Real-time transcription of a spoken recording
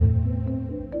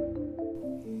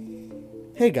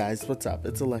Hey guys, what's up?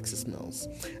 It's Alexis Mills.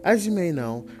 As you may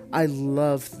know, I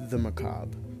love the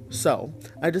macabre. So,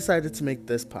 I decided to make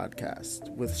this podcast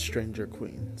with Stranger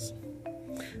Queens.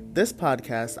 This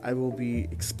podcast, I will be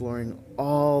exploring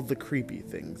all the creepy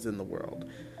things in the world,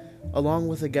 along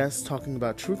with a guest talking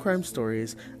about true crime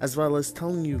stories, as well as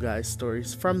telling you guys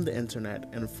stories from the internet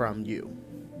and from you.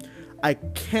 I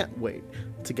can't wait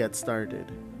to get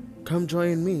started. Come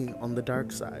join me on the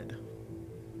dark side.